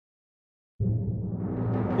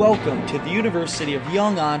Welcome to the University of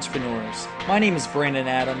Young Entrepreneurs. My name is Brandon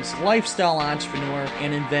Adams, lifestyle entrepreneur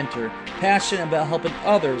and inventor, passionate about helping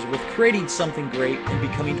others with creating something great and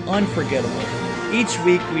becoming unforgettable. Each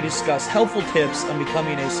week we discuss helpful tips on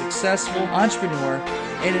becoming a successful entrepreneur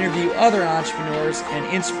and interview other entrepreneurs and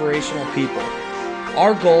inspirational people.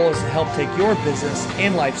 Our goal is to help take your business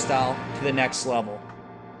and lifestyle to the next level.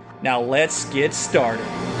 Now let's get started.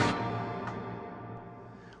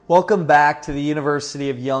 Welcome back to the University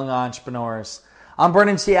of Young Entrepreneurs. I'm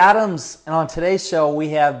Brendan T. Adams, and on today's show we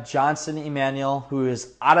have Johnson Emmanuel, who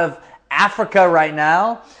is out of Africa right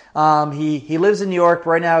now. He lives in New York, but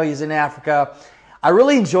right now he's in Africa. I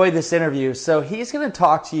really enjoyed this interview, so he's going to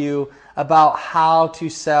talk to you about how to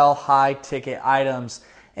sell high-ticket items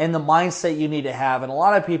and the mindset you need to have. And a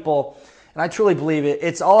lot of people, and I truly believe it,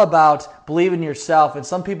 it's all about believing in yourself, and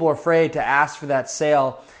some people are afraid to ask for that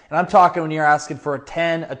sale. And I'm talking when you're asking for a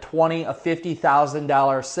 $10,000, a $20,000, a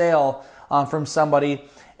 $50,000 sale from somebody.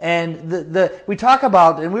 And we talk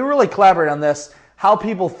about, and we really collaborate on this, how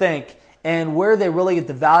people think and where they really get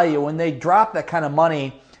the value. When they drop that kind of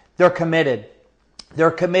money, they're committed.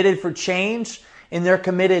 They're committed for change, and they're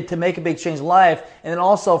committed to make a big change in life. And then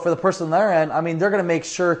also for the person on their end, they're going to make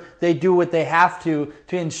sure they do what they have to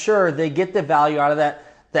ensure they get the value out of that,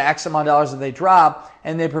 the X amount of dollars that they drop,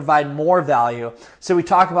 and they provide more value. So we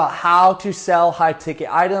talk about how to sell high-ticket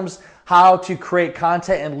items, how to create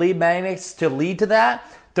content and lead magnets to lead to that,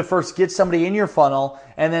 to first get somebody in your funnel,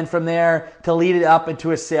 and then from there to lead it up into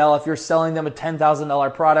a sale if you're selling them a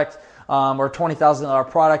 $10,000 product or $20,000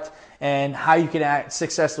 product, and how you can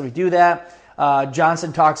successfully do that.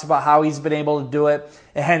 Johnson talks about how he's been able to do it,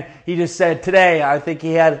 and he just said today, I think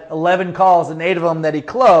he had 11 calls and 8 of them that he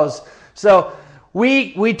closed. So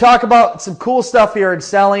we talk about some cool stuff here in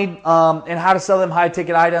selling and how to sell them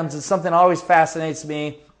high-ticket items. It's something that always fascinates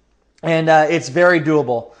me, and it's very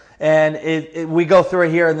doable. And we go through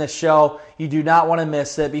it here in this show. You do not want to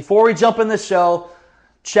miss it. Before we jump in the show,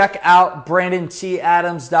 check out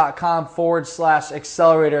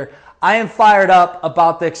brandonTadams.com/accelerator. I am fired up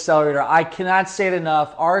about the accelerator. I cannot say it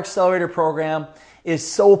enough. Our accelerator program is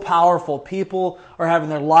so powerful. People are having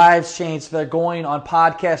their lives changed. They're going on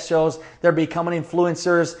podcast shows. They're becoming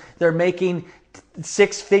influencers. They're making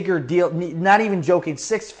six-figure deals, not even joking,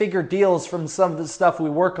 six-figure deals from some of the stuff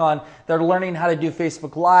we work on. They're learning how to do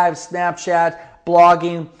Facebook Live, Snapchat,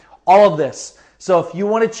 blogging, all of this. So if you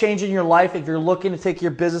want to change in your life, if you're looking to take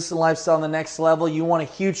your business and lifestyle on the next level, you want a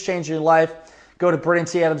huge change in your life, go to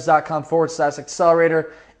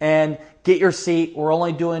BrandonTadams.com/accelerator and get your seat. We're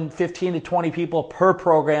only doing 15 to 20 people per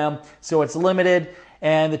program, so it's limited,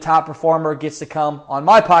 and the top performer gets to come on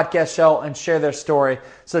my podcast show and share their story.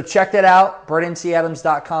 So check that out,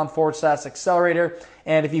 BrandonTadams.com/accelerator,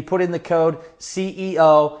 and if you put in the code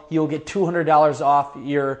CEO, you'll get $200 off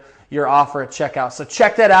your offer at checkout. So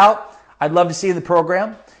check that out. I'd love to see you in the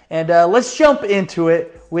program, and let's jump into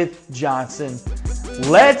it with Johnson.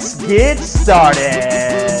 Let's get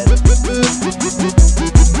started.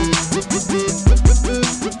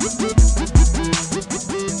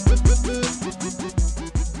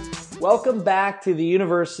 Welcome back to the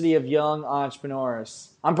University of Young Entrepreneurs.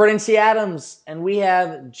 I'm Brendan T. Adams, and we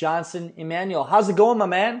have Johnson Emmanuel. How's it going, my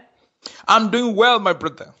man? I'm doing well, my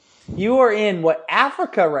brother. You are in,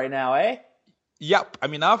 Africa right now, eh? Yep,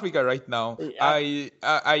 I'm in Africa right now. I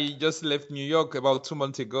just left New York about 2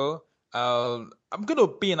 months ago. I'm going to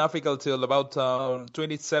be in Africa till about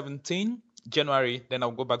 2017, January. Then I'll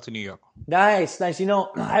go back to New York. Nice. I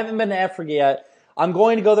haven't been to Africa yet. I'm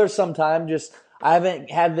going to go there sometime. I haven't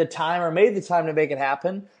had the time or made the time to make it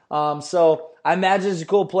happen. So I imagine it's a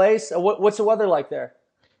cool place. What's the weather like there?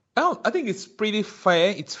 Oh, I think it's pretty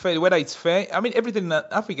fair. It's fair. The weather is fair. Everything in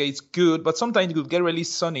Africa is good, but sometimes it could get really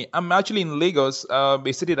sunny. I'm actually in Lagos, a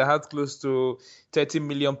city that has close to 30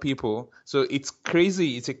 million people. So it's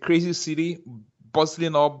crazy. It's a crazy city,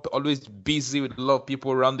 bustling up, always busy with a lot of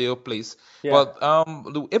people around the whole place. Yeah. But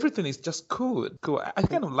everything is just cool. I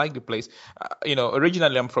kind of like the place.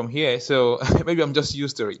 Originally I'm from here, so maybe I'm just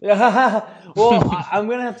used to it. Well, I'm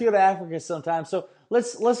gonna have to go to Africa sometime. So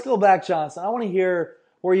let's go back, Johnson. I want to hear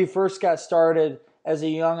where you first got started as a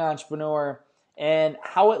young entrepreneur and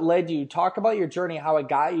how it led you. Talk about your journey, how it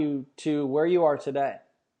got you to where you are today.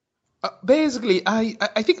 Basically, I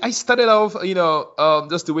think I started off,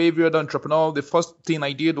 just the way every other entrepreneur. The first thing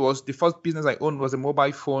I did was, the first business I owned was a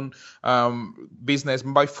mobile phone business.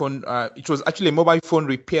 It was actually a mobile phone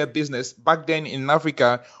repair business back then in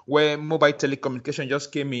Africa, where mobile telecommunication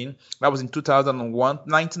just came in. That was in 2001,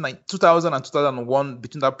 2000 and 2001,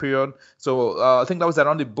 between that period. So I think that was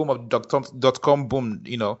around the boom of dot-com boom,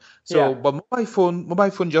 So, yeah. But mobile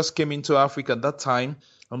phone just came into Africa at that time.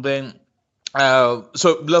 And then so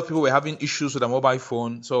a lot of people were having issues with a mobile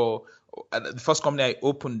phone. So the first company I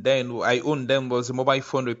owned then was a mobile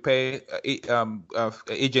phone repair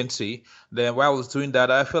agency. Then while I was doing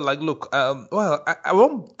that, I felt like, look,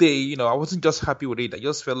 one day, I wasn't just happy with it. I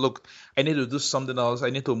just felt, look, I need to do something else. I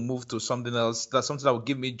need to move to something else. That's something that would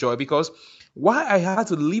give me joy. Because why I had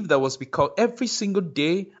to leave that was because every single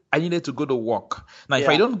day I needed to go to work. Now, if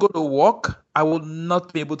I don't go to work, I will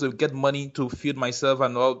not be able to get money to feed myself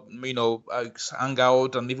and hang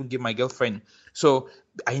out and even give my girlfriend. So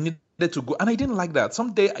I needed to go, and I didn't like that.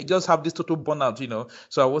 Someday I just have this total burnout.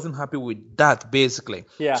 So I wasn't happy with that basically.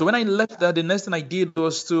 Yeah. So when I left that, the next thing I did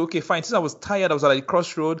was to, okay, fine. Since I was tired, I was at a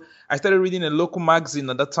crossroad. I started reading a local magazine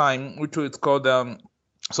at that time, which was called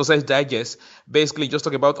Success Digest, basically just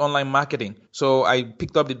talk about online marketing. So I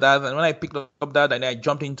picked up that, and when I picked up that, and I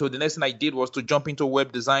jumped into the next thing I did was to jump into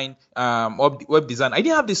web design. Web design. I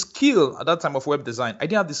didn't have the skill at that time of web design. I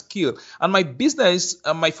didn't have the skill, and my business,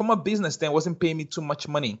 my former business then wasn't paying me too much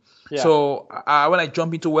money. Yeah. So when I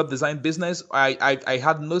jumped into web design business, I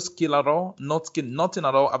had no skill at all, nothing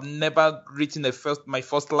at all. I've never written my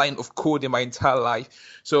first line of code in my entire life.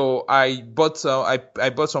 So I bought I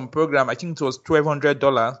bought some program. I think it was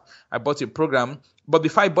 $1,200. I bought a program, but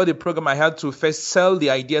before I bought the program, I had to first sell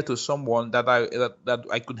the idea to someone that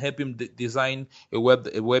I could help him design a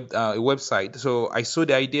website. So I sold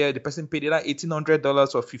the idea. The person paid it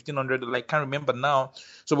 $1,800 or $1,500. I can't remember now.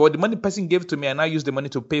 So, but the money the person gave to me, and I used the money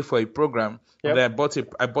to pay for a program. Yep. And then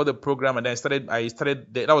I bought the program, and then I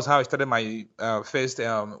started. That was how I started my first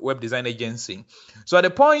web design agency. So at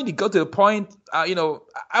the point, it got to the point, I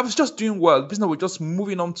was just doing well. Business was just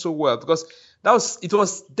moving on so well because. It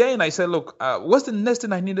was then I said, look, what's the next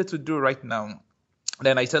thing I needed to do right now?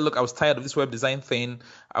 Then I said, look, I was tired of this web design thing.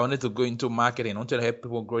 I wanted to go into marketing. I wanted to help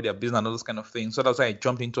people grow their business and all those kind of things. So that's why I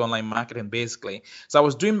jumped into online marketing, basically. So I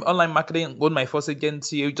was doing online marketing, going my first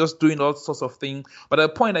agency, just doing all sorts of things. But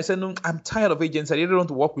at a point, I said, no, I'm tired of agency. I didn't want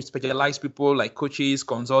to work with specialized people like coaches,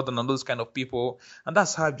 consultants, and those kind of people. And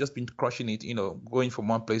that's how I've just been crushing it, going from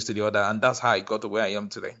one place to the other. And that's how I got to where I am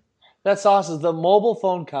today. That's awesome. The mobile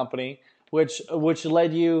phone company, which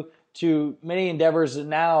led you to many endeavors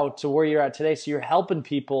now to where you're at today. So you're helping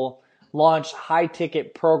people launch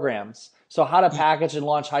high-ticket programs. So how to package and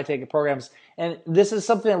launch high-ticket programs. And this is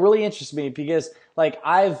something that really interests me because, like,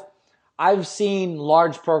 I've seen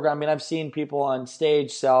large programs. I mean, I've seen people on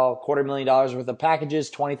stage sell $250,000 worth of packages,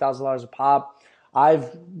 $20,000 a pop.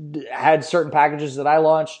 I've had certain packages that I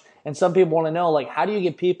launched, and some people want to know, like, how do you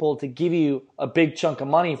get people to give you a big chunk of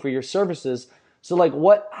money for your services? So, like,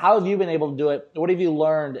 how have you been able to do it? What have you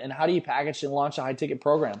learned, and how do you package and launch a high-ticket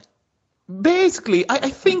program? Basically, I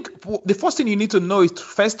think the first thing you need to know is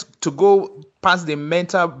first to go past the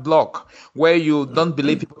mental block where you don't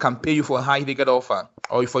believe people can pay you for a high-ticket offer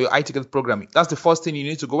or for your high-ticket program. That's the first thing you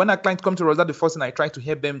need to go. When a client comes to us, that's the first thing I try to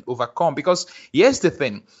help them overcome. Because here's the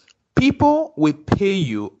thing. People will pay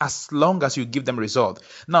you as long as you give them result.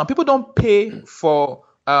 Now, people don't pay for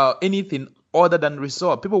anything other than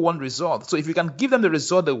result. People want result. So if you can give them the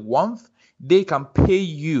result they want, they can pay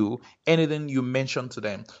you anything you mention to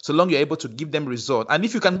them. So long you're able to give them result. And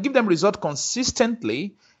if you can give them result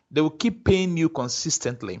consistently, they will keep paying you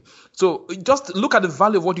consistently. So just look at the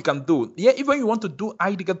value of what you can do. Yeah, even you want to do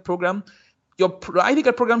high-ticket program, your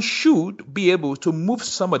high-ticket program should be able to move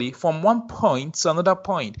somebody from one point to another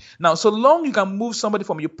point. Now, so long you can move somebody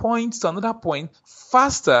from your point to another point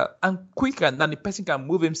faster and quicker than the person can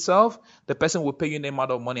move himself, the person will pay you the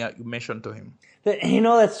amount of money you mentioned to him.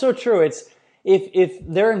 That's so true. It's if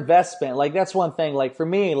their investment, like, that's one thing. Like, for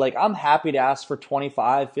me, like, I'm happy to ask for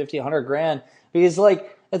 25, 50, 100 grand because,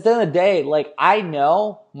 like, at the end of the day, like, I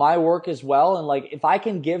know my work as well, and, like, if I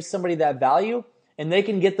can give somebody that value and they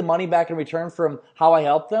can get the money back in return from how I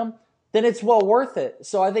help them, then it's well worth it.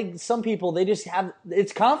 So I think some people, they just have,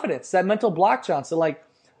 it's confidence, that mental block, Johnson. Like,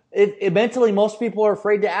 it mentally, most people are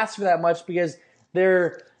afraid to ask for that much because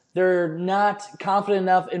they're not confident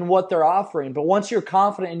enough in what they're offering. But once you're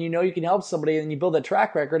confident and you know you can help somebody and you build a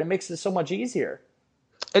track record, it makes it so much easier.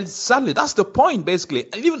 Exactly. That's the point,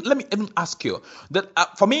 basically. And let me even ask you that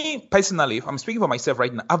for me personally, I'm speaking for myself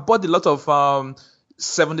right now, I've bought a lot of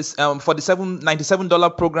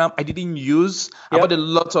 $97 program I didn't use. Yep. I bought a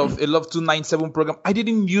lot of $297 program. I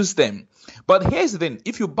didn't use them. But here's the thing.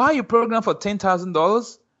 If you buy a program for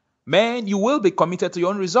 $10,000, man, you will be committed to your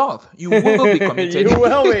own result. You will be committed. You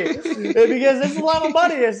will be. Because it's a lot of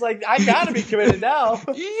money. It's like, I got to be committed now.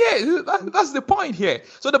 Yeah, that's the point here.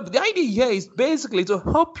 So the idea here is basically to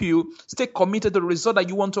help you stay committed to the result that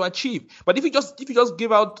you want to achieve. But if you just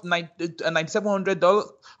give out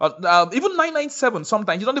 $9,700, even $997,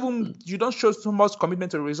 sometimes you don't show so much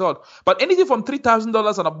commitment to the result. But anything from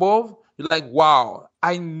 $3,000 and above, you're like, wow,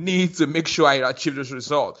 I need to make sure I achieve this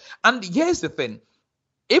result. And here's the thing.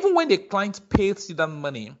 Even when the client pays you that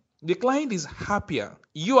money, the client is happier.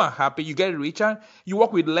 You are happy. You get richer. You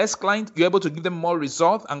work with less clients. You're able to give them more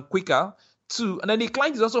results and quicker too. And then the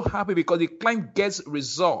client is also happy because the client gets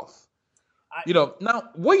results. Now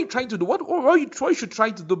what you're trying to do, what you should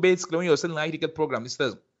try to do basically when you're selling an high-ticket program is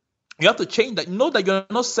this. You have to change that. Know that you're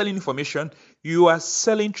not selling information. You are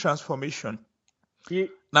selling transformation.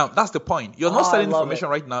 Now, that's the point. You're not selling information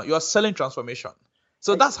right now. You are selling transformation.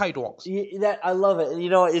 So that's how it works. I love it.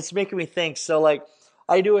 It's making me think. So, like,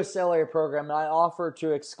 I do a salary program, and I offer to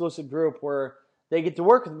an exclusive group where they get to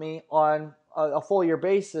work with me on a full year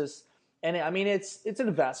basis. And I mean, it's an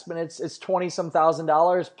investment. It's $20-some thousand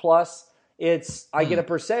plus. I get a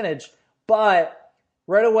percentage, but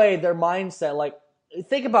right away their mindset, like,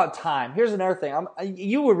 think about time. Here's another thing.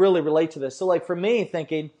 You would really relate to this. So, like, for me,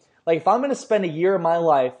 thinking, like, if I'm going to spend a year of my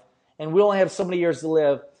life and we only have so many years to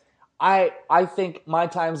live, I think my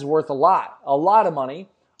time's worth a lot of money.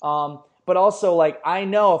 But also, like, I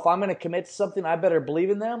know if I'm going to commit to something, I better believe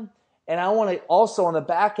in them. And I want to also on the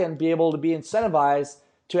back end be able to be incentivized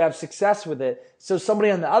to have success with it. So somebody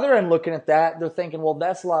on the other end looking at that, they're thinking, well,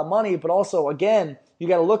 that's a lot of money. But also, again, you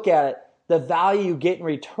got to look at it, the value you get in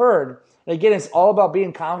return. And again, it's all about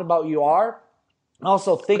being confident about who you are. And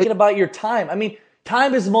also thinking about your time. I mean,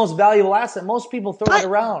 time is the most valuable asset. Most people throw it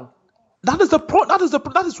around. That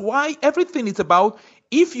is why everything is about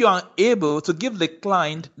if you are able to give the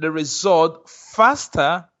client the result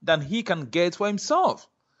faster than he can get for himself.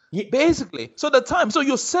 Yeah. Basically, so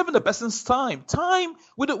you're saving the person's time.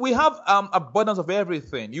 We have abundance of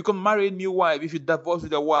everything. You can marry a new wife if you divorce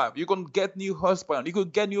with your wife. You can get new husband. You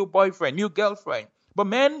could get new boyfriend, new girlfriend. But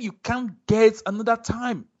man, you can't get another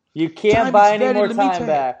time. You can't buy any more time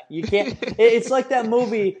back. You can't. It's like that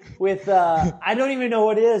movie with I don't even know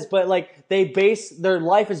what it is, but like their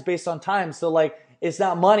life is based on time. So like it's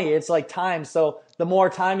not money, it's like time. So the more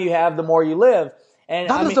time you have, the more you live. And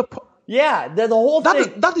the whole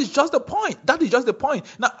thing. That is just the point.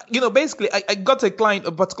 Now, basically, I got a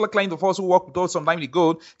particular client of ours who worked with us some time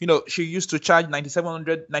ago. She used to charge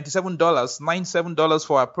 $97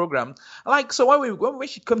 for our program. Like, so when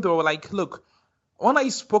she came to her, like, look. When I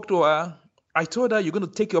spoke to her, I told her, you're going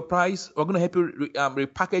to take your price. We're going to help you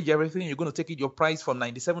repackage everything. You're going to take your price from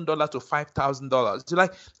 $97 to $5,000. She's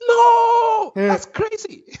like, no, that's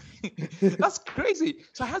crazy. That's crazy.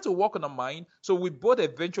 So I had to work on her mind. So we both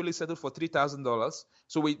eventually settled for $3,000.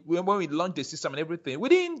 So when we launched the system and everything,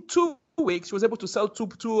 within 2 weeks, she was able to sell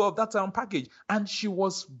two of that package. And she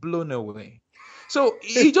was blown away. So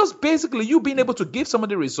it's just basically you being able to give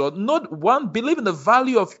somebody a result, not one, believe in the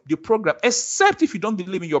value of the program, except if you don't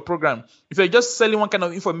believe in your program. If you're just selling one kind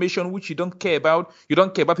of information which you don't care about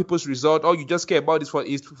people's result, all you just care about is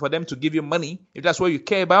for them to give you money. If that's what you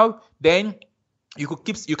care about, then you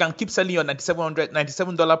can keep selling your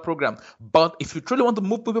 $97 program. But if you truly want to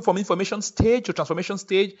move people from information stage to transformation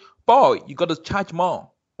stage, boy, you got to charge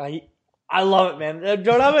more. I love it, man.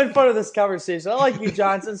 Don't have in front of this conversation. I like you,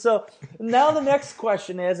 Johnson. So now the next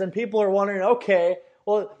question is, and people are wondering, okay,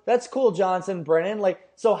 well, that's cool, Johnson, Brennan. Like,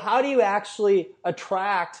 so how do you actually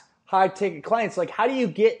attract high-ticket clients? Like, how do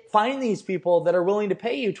you find these people that are willing to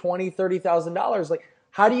pay you $20,000, $30,000? Like,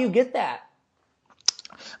 how do you get that?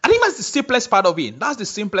 I think that's the simplest part of it. That's the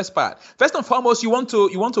simplest part. First and foremost, you want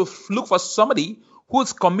to look for somebody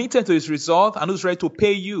who's committed to his result and who's ready to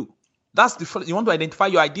pay you. That's you want to identify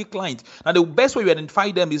your ideal client. Now, the best way you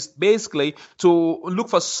identify them is basically to look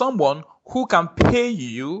for someone who can pay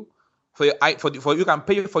you who can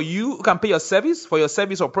pay your service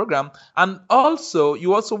or program, and also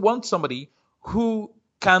you also want somebody who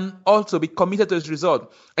can also be committed to his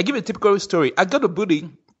result. I give you a typical story. I got a buddy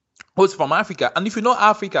who's from Africa, and if you know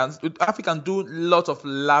Africans do lots of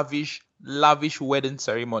lavish wedding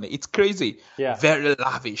ceremony. It's crazy. Yeah. Very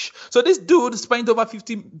lavish. So this dude spent over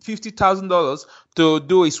 $50,000 to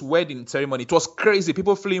do his wedding ceremony. It was crazy.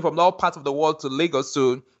 People flew from all parts of the world to Lagos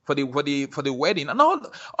for the wedding. And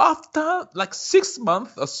after like 6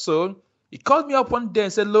 months or so, he called me up one day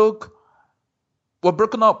and said, look, we're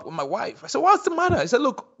broken up with my wife. I said, what's the matter? He said,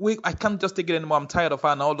 look, I can't just take it anymore. I'm tired of her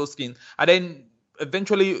and all those things. And then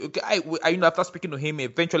eventually, after speaking to him,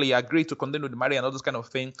 eventually he agreed to continue to marry and all those kind of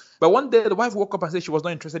things. But one day the wife woke up and said she was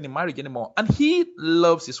not interested in marriage anymore. And he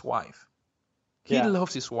loves his wife. He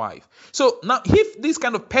loves his wife. So now, if this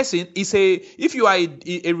kind of person if you are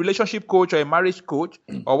a relationship coach or a marriage coach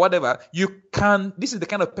or whatever, this is the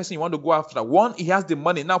kind of person you want to go after. One, he has the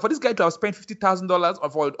money. Now, for this guy to have spent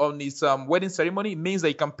 $50,000 on his wedding ceremony, it means that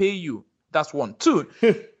he can pay you. That's one. Two,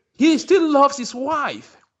 he still loves his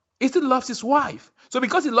wife. He still loves his wife. So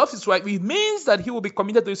because he loves his wife, it means that he will be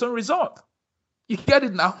committed to his own result. You get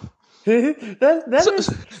it now? that is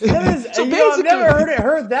so I've never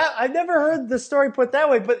heard that. I've never heard the story put that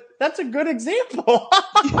way, but that's a good example.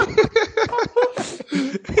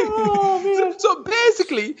 So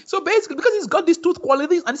basically, because he's got these two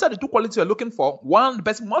qualities, and these are the two qualities you're looking for. One, the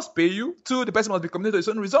person must pay you. Two, the person must be committed to his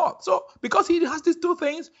own result. So because he has these two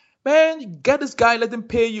things, man, get this guy, let him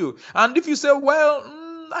pay you. And if you say, well,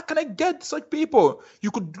 how can I get such people?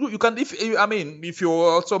 If you're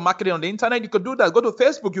also marketing on the internet, you could do that. Go to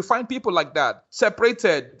Facebook, you find people like that,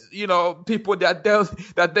 separated, people that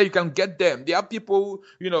there you can get them. There are people,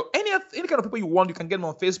 any kind of people you want, you can get them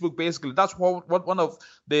on Facebook. Basically, that's what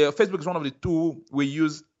Facebook is one of the tools we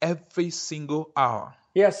use every single hour.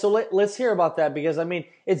 Yeah, so let's hear about that, because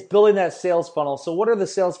it's building that sales funnel. So what are the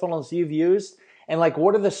sales funnels you've used, and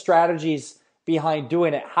what are the strategies behind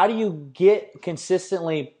doing it? How do you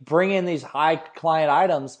consistently bring in these high client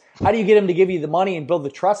items? How do you get them to give you the money and build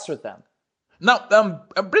the trust with them? Now, Brent,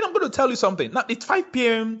 I'm going to tell you something. Now, it's 5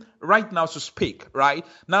 p.m. right now to speak, right?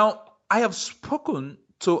 Now, I have spoken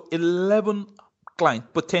to 11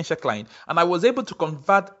 potential clients, and I was able to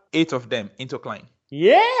convert 8 of them into clients.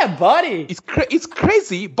 Yeah, buddy. It's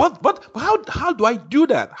crazy, but how do I do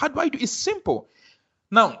that? It's simple.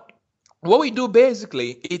 Now, what we do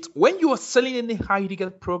basically, it's when you are selling any high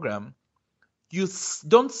ticket program, you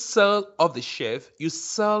don't sell off the shelf, you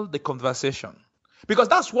sell the conversation. Because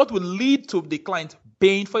that's what will lead to the client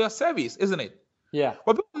paying for your service, isn't it? Yeah.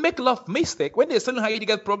 But people make a lot of mistakes when they're selling high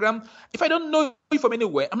ticket program. If I don't know you from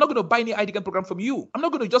anywhere, I'm not going to buy any high ticket program from you. I'm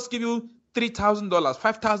not going to just give you $3,000,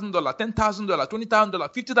 $5,000, $10,000,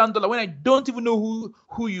 $20,000, $50,000 when I don't even know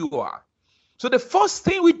who you are. So the first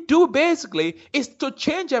thing we do basically is to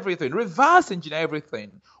change everything, reverse engineer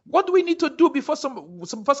everything. What do we need to do before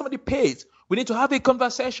somebody pays? We need to have a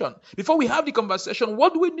conversation. Before we have the conversation,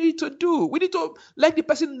 what do we need to do? We need to let the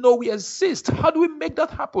person know we exist. How do we make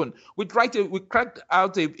that happen? We cracked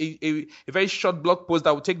out a very short blog post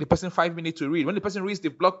that will take the person 5 minutes to read. When the person reads the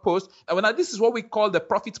blog post, and this is what we call the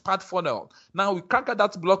profit part funnel. Now we crack out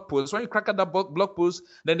that blog post. When you crack out that blog post,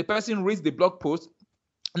 then the person reads the blog post.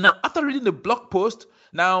 Now, after reading the blog post,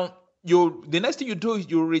 the next thing you do is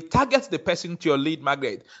you retarget the person to your lead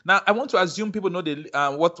magnet. Now, I want to assume people know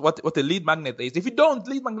what a lead magnet is. If you don't,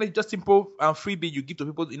 lead magnet is just simple freebie you give to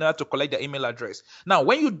people in order to collect their email address. Now,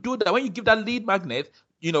 when you do that, when you give that lead magnet,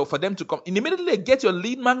 for them to come, and immediately get your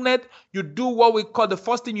lead magnet, you do what we call the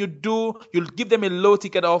first thing you do, you'll give them a low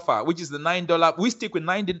ticket offer, which is the $9. We stick with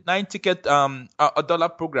 $9 ticket a dollar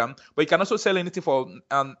program, but you can also sell anything for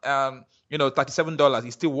 $37.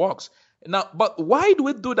 It still works. Now, but why do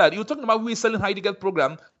we do that? You're talking about we selling high ticket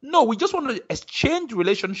program. No, we just want to exchange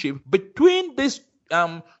relationship between this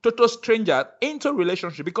total stranger into a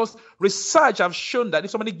relationship, because research have shown that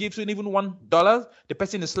if somebody gives you even $1, the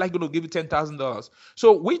person is likely going to give you $10,000.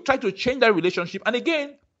 So we try to change that relationship, and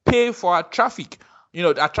again, pay for our traffic,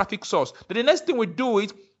 our traffic source. Then the next thing we do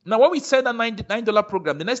is, now when we sell that $9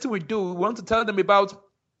 program, the next thing we do, we want to tell them about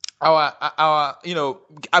our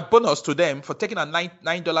bonus to them for taking a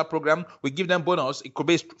 $9 program. We give them bonus. It could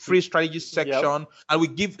be free strategy section, and we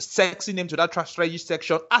give sexy name to that strategy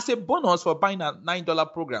section as a bonus for buying a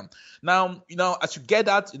 $9 program. Now, as you get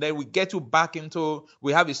that, then we get you back into,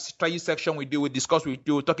 we have a strategy section we discuss with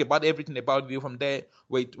you, talk about everything about you. From there,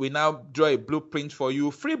 we now draw a blueprint for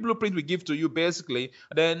you, free blueprint we give to you basically.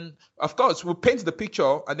 And then, of course, we paint the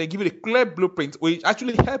picture and then give you a clear blueprint. We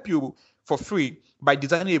actually help you for free by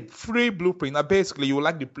designing a free blueprint. Now, basically, you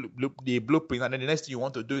like the blueprint, and then the next thing you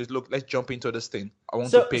want to do is, look, let's jump into this thing. I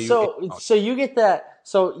want to pay you. So you get that.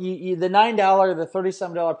 So you the $9, the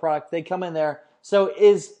 $37 product, they come in there. So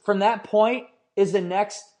from that point, is the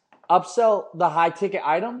next upsell the high ticket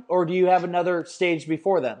item, or do you have another stage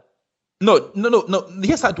before then? No.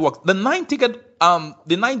 Here's how it works. The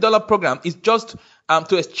 $9 program is just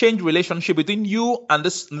to exchange relationship between you and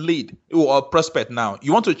this lead or prospect. Now,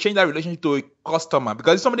 you want to change that relationship to a customer,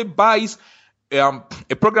 because if somebody buys a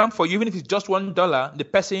program for you, even if it's just $1,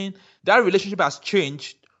 that relationship has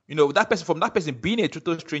changed. From that person being a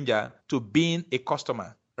total stranger to being a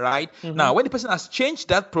customer, right? Mm-hmm. Now, when the person has changed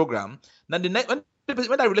that program, then when the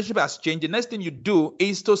when that relationship has changed, the next thing you do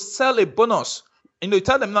is to sell a bonus. You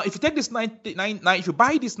tell them, now, if you take this if you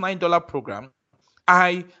buy this $9 program,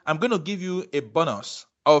 I am going to give you a bonus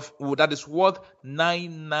that is worth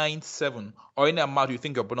 $997, or any amount you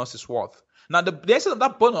think your bonus is worth. Now, the essence of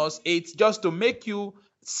that bonus, it's just to make you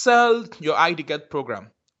sell your iTicket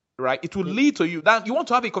program, right? It will lead to you that you want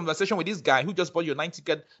to have a conversation with this guy who just bought your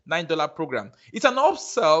 $9 program. It's an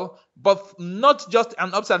upsell, but not just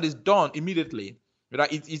an upsell that is done immediately. Right?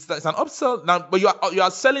 It's an upsell now, but you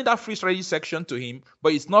are selling that free strategy section to him,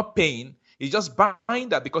 but it's not paying. He's just buying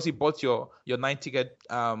that because he bought your $9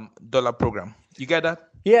 dollar program. You get that?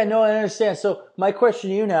 Yeah, no, I understand. So my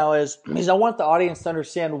question to you now is I want the audience to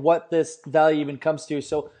understand what this value even comes to.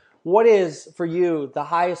 So what is, for you, the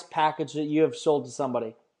highest package that you have sold to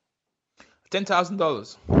somebody?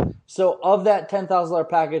 $10,000. So of that $10,000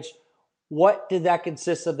 package, what did that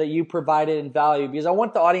consist of that you provided in value? Because I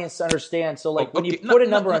want the audience to understand. So, like, when you put a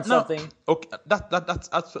number on something, okay,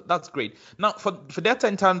 that's great. Now, for that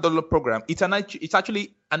 $10,000 program, it's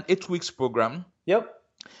actually an 8 weeks program. Yep.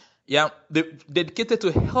 Yeah, dedicated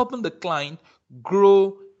to helping the client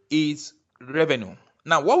grow his revenue.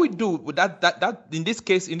 Now, what we do with that in this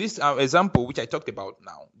case, in this example which I talked about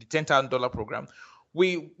now, the $10,000 program,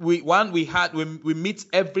 we meet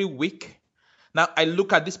every week. Now, I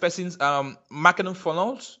look at this person's marketing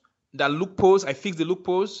funnels, the loopholes. I fix the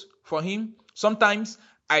loopholes for him. Sometimes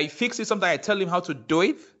I fix it. Sometimes I tell him how to do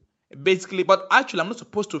it, basically. But actually, I'm not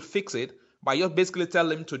supposed to fix it, but I just basically tell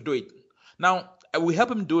him to do it. Now, we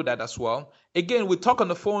help him do that as well. Again, we talk on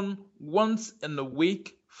the phone once in a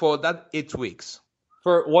week for that 8 weeks.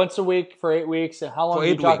 For once a week for 8 weeks. And how long do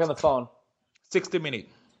you talk on the phone? 60 minutes.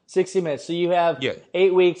 60 minutes. So you have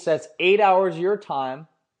 8 weeks. That's 8 hours of your time.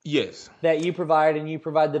 Yes. That you provide, and you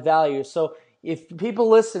provide the value. So if people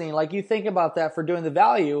listening, like, you think about that for doing the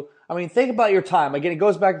value, I mean, think about your time. Again, it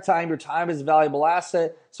goes back to time. Your time is a valuable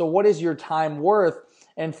asset. So what is your time worth?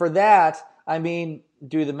 And for that, I mean,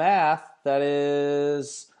 do the math. That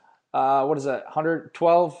is, what is that?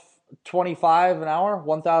 $112.25 an hour,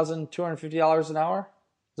 $1,250 an hour.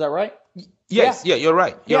 Is that right? Yes. Yeah, you're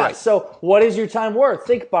right. You're right. So what is your time worth?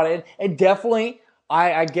 Think about it. And definitely,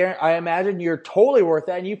 I imagine you're totally worth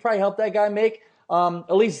that, and you probably helped that guy make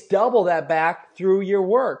at least double that back through your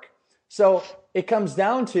work. So it comes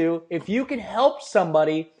down to, if you can help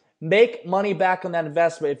somebody make money back on that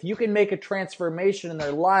investment, if you can make a transformation in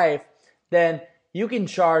their life, then you can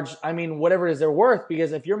charge, I mean, whatever it is they're worth.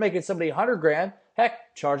 Because if you're making somebody $100,000,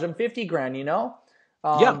 heck, charge them $50,000. You know?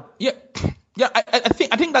 Yeah. I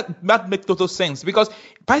think that makes total sense, because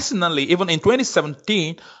personally, even in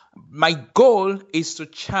 2017, my goal is to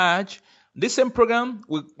charge this same program.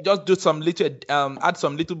 We'll just do some little, add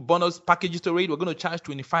some little bonus packages to it. We're going to charge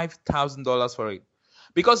 $25,000 for it.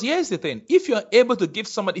 Because here's the thing: if you're able to give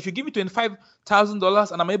somebody, if you give me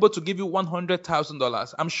 $25,000 and I'm able to give you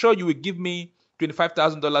 $100,000, I'm sure you will give me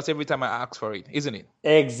 $25,000 every time I ask for it, isn't it?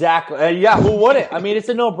 Exactly. Yeah, who wouldn't? I mean, it's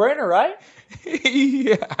a no-brainer, right?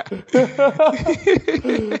 Yeah.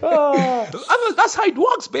 That's how it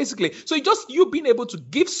works, basically. So you being able to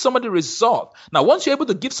give somebody the result. Now, once you're able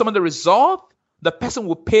to give somebody the result, the person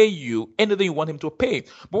will pay you anything you want him to pay.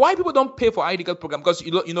 But why people don't pay for iTicket program? Because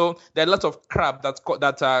you know there are lots of crap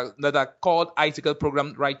that are called iTicket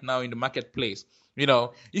program right now in the marketplace. You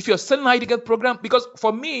know, if you're selling iTicket program, because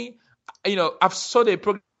for me, I've sold a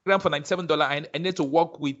program for $97, and I need to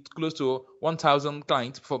work with close to 1,000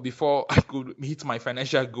 clients before I could hit my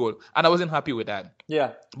financial goal, and I wasn't happy with that.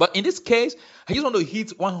 Yeah. But in this case, I just want to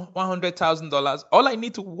hit $100,000. All I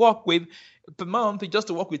need to work with per month is just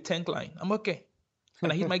to work with 10 clients. I'm okay,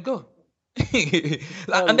 and I hit my goal.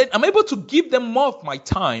 And then I'm able to give them more of my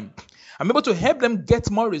time. I'm able to help them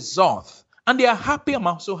get more results, and they are happy. I'm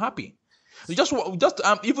also happy.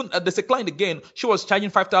 Even there's a client again. She was charging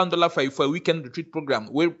 $5,000 for a weekend retreat program.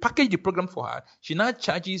 We packaged the program for her. She now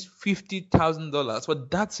charges $50,000 for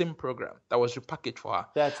that same program that was repackaged for her.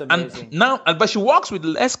 That's amazing. But she works with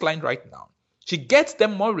less clients right now. She gets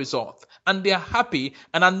them more results, and they are happy.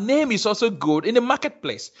 And her name is also good in the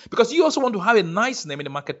marketplace, because you also want to have a nice name in the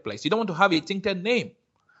marketplace. You don't want to have a tainted name.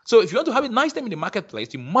 So if you want to have a nice name in the marketplace,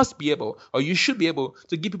 you must be able, or you should be able,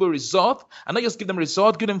 to give people results, and not just give them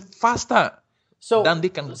results, give them faster than they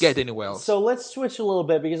can get anywhere else. So let's switch a little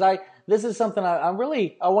bit, because this is something I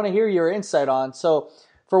want to hear your insight on. So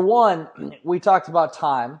for one, we talked about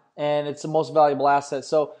time, and it's the most valuable asset.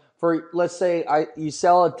 So let's say you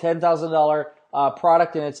sell a $10,000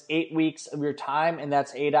 product, and it's 8 weeks of your time, and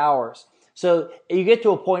that's 8 hours. So you get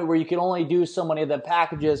to a point where you can only do so many of the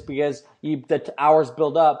packages because the hours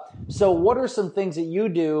build up. So what are some things that you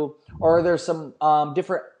do, or are there some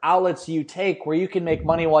different outlets you take where you can make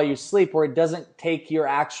money while you sleep, where it doesn't take your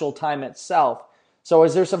actual time itself? So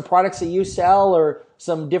is there some products that you sell or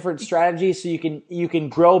some different strategies so you can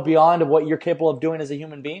grow beyond what you're capable of doing as a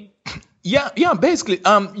human being? Yeah. Basically,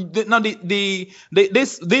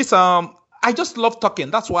 this I just love talking.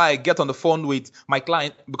 That's why I get on the phone with my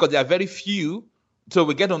client, because there are very few. So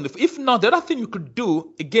we get on the. If not, the other thing you could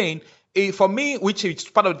do again, for me, which is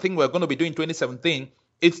part of the thing we're going to be doing in 2017,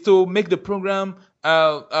 is to make the program,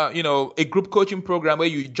 a group coaching program where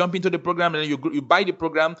you jump into the program and then you buy the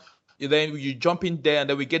program. Then you jump in there and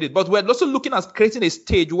then we get it. But we're also looking at creating a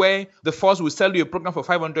stage where the first will sell you a program for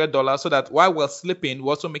 $500 so that while we're sleeping,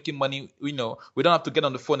 we're also making money. We don't have to get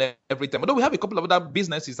on the phone every time. Although we have a couple of other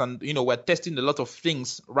businesses and, we're testing a lot of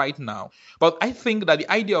things right now. But I think that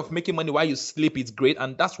the idea of making money while you sleep is great.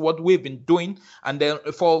 And that's what we've been doing. And then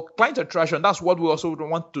for client attraction, that's what we also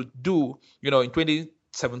want to do, in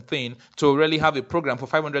 2017 to really have a program for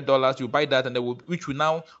 $500. You buy that, and which will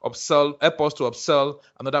now help us to upsell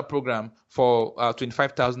another program for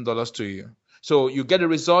 $25,000 to you. So you get a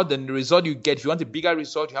result, then the result you get, if you want a bigger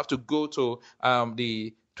result, you have to go to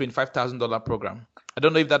the $25,000 program. I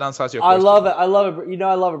don't know if that answers your question. I love it. I love it.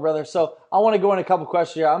 I love it, brother. So I want to go in a couple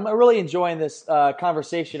questions here. I'm really enjoying this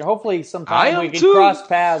conversation. Hopefully sometime we can cross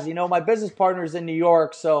paths. My business partner's in New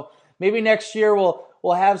York, so maybe next year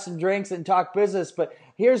we'll have some drinks and talk business. But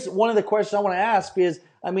here's one of the questions I want to ask is,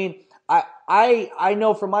 I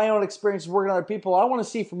know from my own experience working with other people, I want to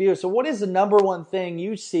see from you. So what is the number one thing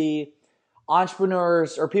you see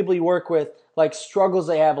entrepreneurs or people you work with, like struggles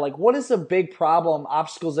they have? Like what is the big problem,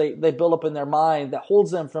 obstacles they build up in their mind that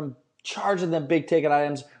holds them from charging them big ticket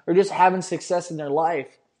items or just having success in their life?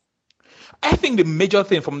 I think the major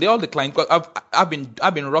thing from all the clients, because I've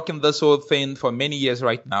been rocking this whole thing for many years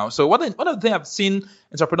right now. So one of the things I've seen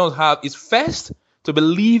entrepreneurs have is first to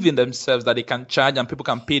believe in themselves that they can charge and people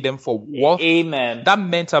can pay them for work. Amen. That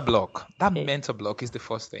mental block is the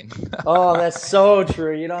first thing. Oh, that's so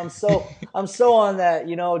true. I'm so on that.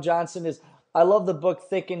 Johnson I love the book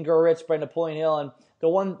Think and Grow Rich by Napoleon Hill, and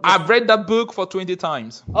I've read that book for 20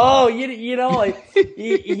 times. Oh, you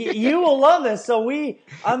will love this. So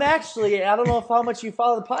I'm actually, I don't know how much you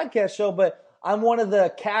follow the podcast show, but I'm one of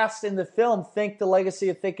the cast in the film Think: The Legacy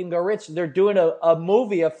of Think and Grow Rich. They're doing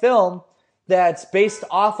a film that's based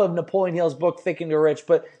off of Napoleon Hill's book Think and Grow Rich.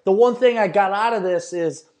 But the one thing I got out of this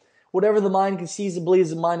is whatever the mind conceives and believes,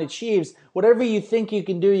 the mind achieves. Whatever you think you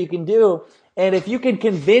can do, you can do. And if you can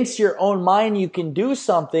convince your own mind you can do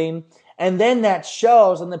something, and then that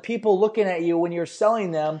shows, and the people looking at you when you're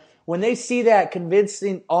selling them, when they see that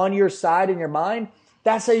convincing on your side in your mind,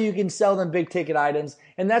 that's how you can sell them big ticket items.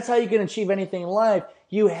 And that's how you can achieve anything in life.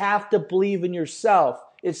 You have to believe in yourself.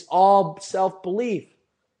 It's all self-belief.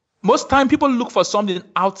 Most time people look for something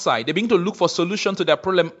outside. They begin to look for solution to their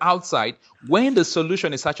problem outside when the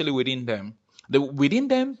solution is actually within them. Within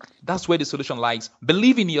them, that's where the solution lies.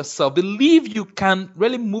 Believe in yourself. Believe you can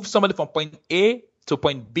really move somebody from point A to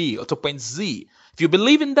point B or to point Z. If you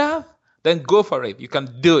believe in that, then go for it. You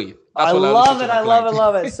can do it. I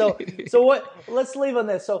love it. So what? Let's leave on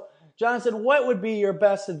this. So, Jonathan, what would be your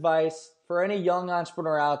best advice for any young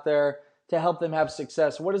entrepreneur out there to help them have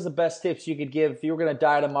success? What is the best tips you could give if you were going to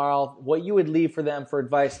die tomorrow? What you would leave for them for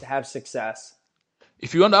advice to have success?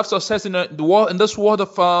 If you want to have success in this world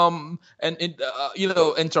of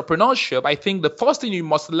entrepreneurship, I think the first thing you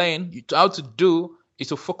must learn how to do is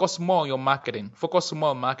to focus more on your marketing. Focus more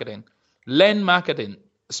on marketing. Learn marketing.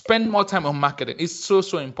 Spend more time on marketing. It's so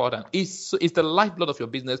important. It's the lifeblood of your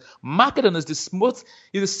business. Marketing is the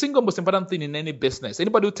single most important thing in any business.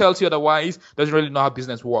 Anybody who tells you otherwise doesn't really know how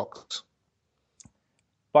business works.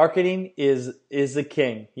 Marketing is the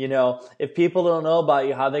king. If people don't know about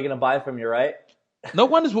you, how are they going to buy from you, right? No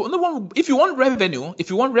one. If you want revenue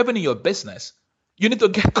in your business, you need to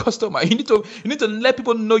get customers. You need to let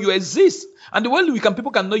people know you exist. And the way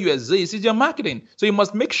people can know you exist is your marketing. So you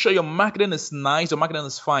must make sure your marketing is nice, your marketing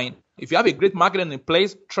is fine. If you have a great marketing in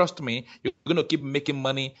place, trust me, you're going to keep making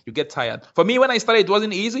money. You get tired. For me, when I started, it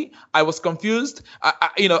wasn't easy. I was confused.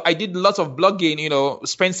 I did lots of blogging,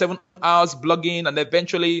 spent 7 hours blogging, and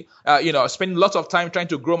eventually, spend lots of time trying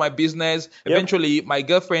to grow my business. Yep. Eventually, my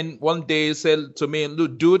girlfriend one day said to me,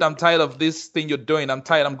 "Look, dude, I'm tired of this thing you're doing. I'm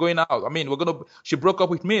tired. I'm going out." She broke up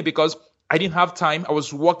with me because I didn't have time. I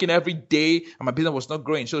was working every day and my business was not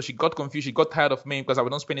growing. So she got confused. She got tired of me because I was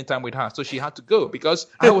not spending time with her. So she had to go because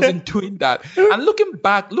I wasn't doing that. And looking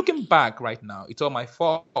back right now, it's all my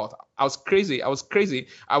fault. I was crazy. I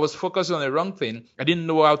was focusing on the wrong thing. I didn't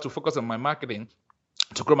know how to focus on my marketing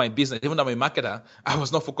to grow my business. Even though I'm a marketer, I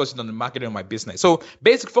was not focusing on the marketing of my business. So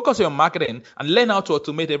basically, focus on your marketing and learn how to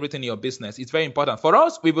automate everything in your business. It's very important. For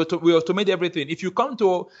us, we automate everything. If you come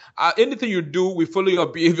to anything you do, we follow your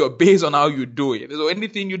behavior based on how you do it. So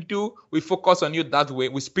anything you do, we focus on you that way.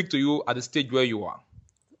 We speak to you at the stage where you are.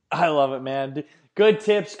 I love it, man. Good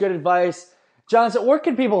tips, good advice. Johnson, where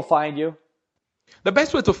can people find you? The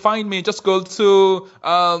best way to find me, just go to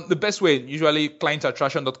the best way, usually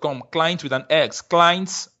clientattraction.com, clients with an X,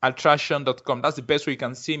 clientsattraction.com. That's the best way you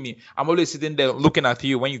can see me. I'm always sitting there looking at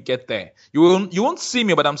you when you get there. You won't see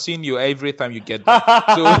me, but I'm seeing you every time you get there.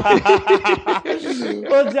 So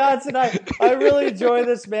Well, Johnson, I really enjoy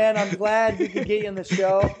this, man. I'm glad we could get you on the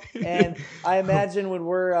show. And I imagine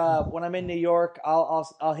when I'm in New York,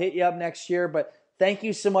 I'll hit you up next year. But thank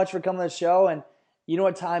you so much for coming to the show. And you know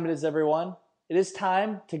what time it is, everyone? It is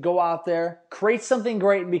time to go out there, create something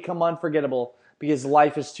great, and become unforgettable because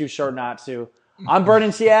life is too short not to. I'm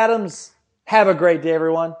Vernon T. Adams. Have a great day,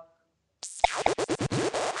 everyone.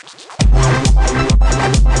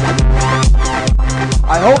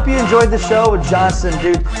 I hope you enjoyed the show with Johnson.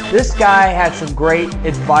 Dude, this guy had some great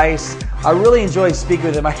advice. I really enjoyed speaking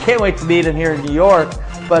with him. I can't wait to meet him here in New York.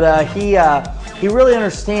 But he really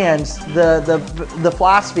understands the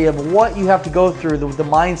philosophy of what you have to go through, the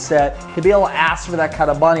mindset to be able to ask for that kind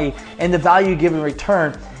of money and the value you give in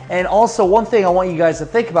return. And also, one thing I want you guys to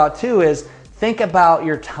think about too is think about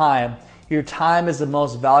your time. Your time is the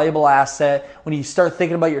most valuable asset. When you start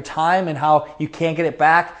thinking about your time and how you can't get it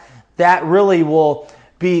back, that really will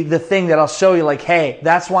be the thing that I'll show you, like, hey,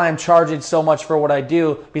 that's why I'm charging so much for what I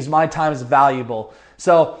do, because my time is valuable.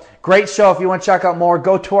 So, great show. If you want to check out more,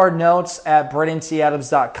 go to our notes at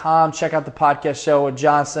BrennanTAdams.com. Check out the podcast show with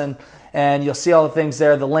Johnson, and you'll see all the things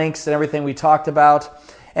there, the links and everything we talked about.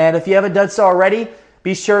 And if you haven't done so already,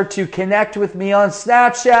 be sure to connect with me on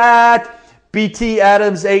Snapchat,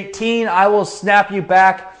 BTAdams18. I will snap you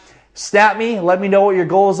back. Snap me. Let me know what your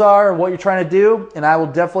goals are and what you're trying to do, and I will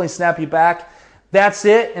definitely snap you back. That's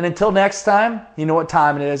it. And until next time, you know what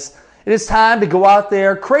time it is. It is time to go out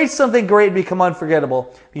there, create something great, and become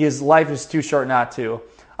unforgettable because life is too short not to.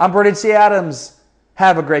 I'm Vernon T. Adams.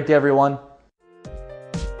 Have a great day, everyone.